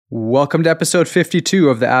Welcome to episode 52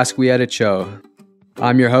 of the Ask We Edit show.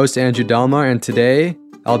 I'm your host, Andrew Delmar, and today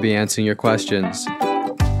I'll be answering your questions.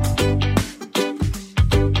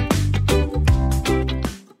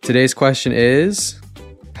 Today's question is,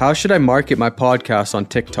 how should I market my podcast on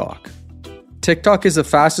TikTok? TikTok is the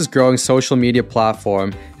fastest growing social media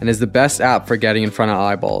platform and is the best app for getting in front of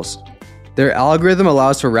eyeballs. Their algorithm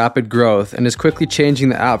allows for rapid growth and is quickly changing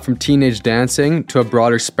the app from teenage dancing to a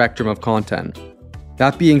broader spectrum of content.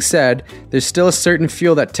 That being said, there's still a certain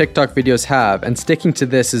feel that TikTok videos have, and sticking to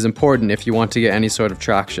this is important if you want to get any sort of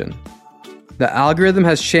traction. The algorithm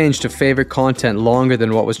has changed to favor content longer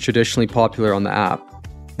than what was traditionally popular on the app.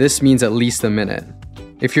 This means at least a minute.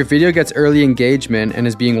 If your video gets early engagement and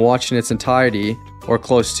is being watched in its entirety, or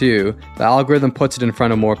close to, the algorithm puts it in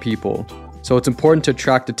front of more people. So it's important to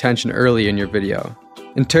attract attention early in your video.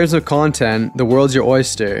 In terms of content, the world's your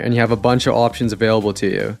oyster and you have a bunch of options available to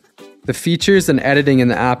you. The features and editing in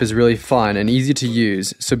the app is really fun and easy to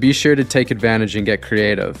use, so be sure to take advantage and get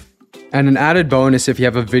creative. And an added bonus if you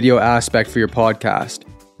have a video aspect for your podcast.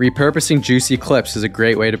 Repurposing juicy clips is a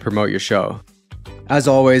great way to promote your show. As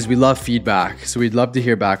always, we love feedback, so we'd love to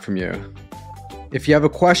hear back from you. If you have a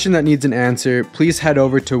question that needs an answer, please head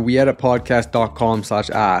over to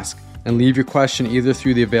weeditpodcast.com/ask and leave your question either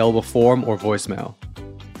through the available form or voicemail.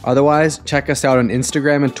 Otherwise, check us out on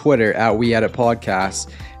Instagram and Twitter at weeditpodcasts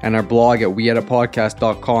and our blog at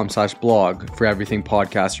weeditpodcast.com/blog for everything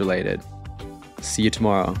podcast related. See you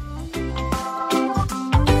tomorrow.